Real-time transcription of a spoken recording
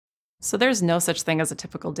So there's no such thing as a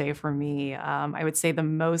typical day for me. I would say the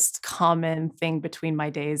most common thing between my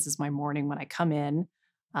days is my morning when I come in.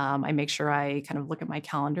 I make sure I kind of look at my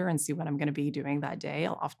calendar and see what I'm going to be doing that day.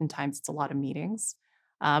 Oftentimes it's a lot of meetings.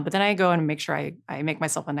 But then I go and make sure I make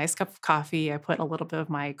myself a nice cup of coffee. I put a little bit of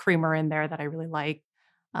my creamer in there that I really like.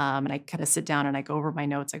 And I kind of sit down and I go over my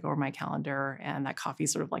notes, I go over my calendar, and that coffee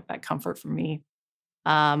is sort of like that comfort for me.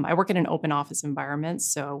 I work in an open office environment,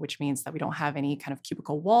 so which means that we don't have any kind of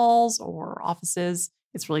cubicle walls or offices.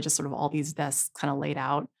 It's really just sort of all these desks kind of laid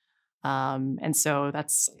out. And so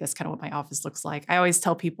that's kind of what my office looks like. I always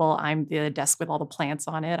tell people I'm the desk with all the plants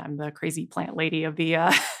on it. I'm the crazy plant lady of the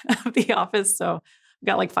of the office. So I've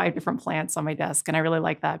got like 5 different plants on my desk, and I really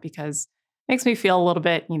like that because it makes me feel a little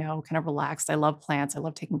bit, kind of relaxed. I love plants. I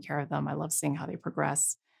love taking care of them. I love seeing how they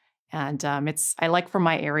progress. And I like for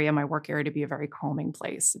my area, my work area, to be a very calming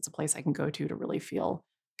place. It's a place I can go to really feel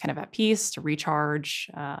kind of at peace, to recharge,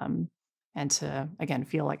 and to again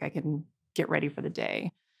feel like I can get ready for the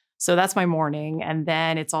day. So that's my morning, and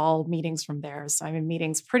then it's all meetings from there. So I'm in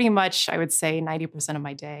meetings pretty much, I would say, 90% of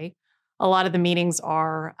my day. A lot of the meetings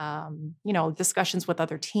are, discussions with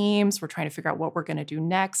other teams. We're trying to figure out what we're going to do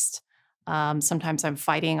next. Sometimes I'm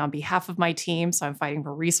fighting on behalf of my team, so I'm fighting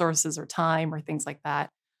for resources or time or things like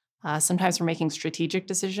that. Sometimes we're making strategic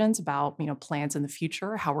decisions about, plans in the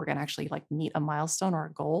future, how we're going to actually like meet a milestone or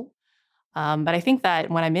a goal. But I think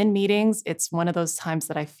that when I'm in meetings, it's one of those times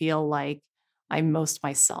that I feel like I'm most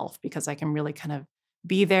myself because I can really kind of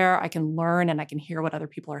be there. I can learn and I can hear what other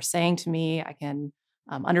people are saying to me. I can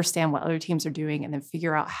understand what other teams are doing and then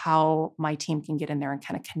figure out how my team can get in there and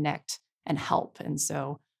kind of connect and help. And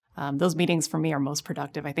so those meetings for me are most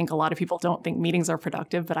productive. I think a lot of people don't think meetings are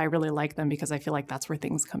productive, but I really like them because I feel like that's where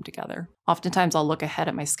things come together. Oftentimes, I'll look ahead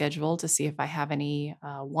at my schedule to see if I have any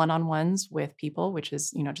one-on-ones with people, which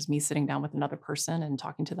is just me sitting down with another person and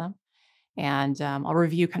talking to them. And I'll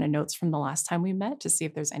review kind of notes from the last time we met to see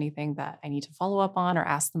if there's anything that I need to follow up on or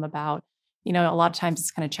ask them about. A lot of times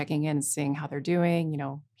it's kind of checking in and seeing how they're doing,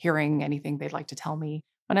 hearing anything they'd like to tell me.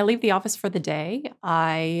 When I leave the office for the day,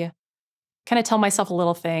 I kind of tell myself a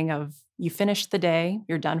little thing of you finished the day,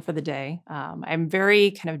 you're done for the day. I'm very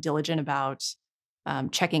kind of diligent about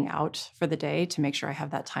checking out for the day to make sure I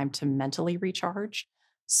have that time to mentally recharge.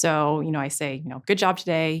 So, I say, good job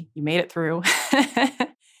today, you made it through.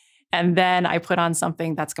 And then I put on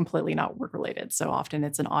something that's completely not work related. So often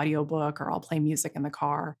it's an audiobook or I'll play music in the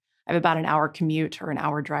car. I have about an hour commute or an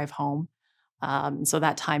hour drive home. So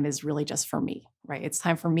that time is really just for me, right? It's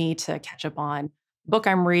time for me to catch up on the book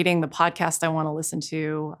I'm reading, the podcast I want to listen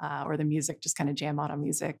to, or the music, just kind of jam out on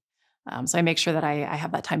music. So I make sure that I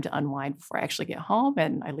have that time to unwind before I actually get home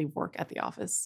and I leave work at the office.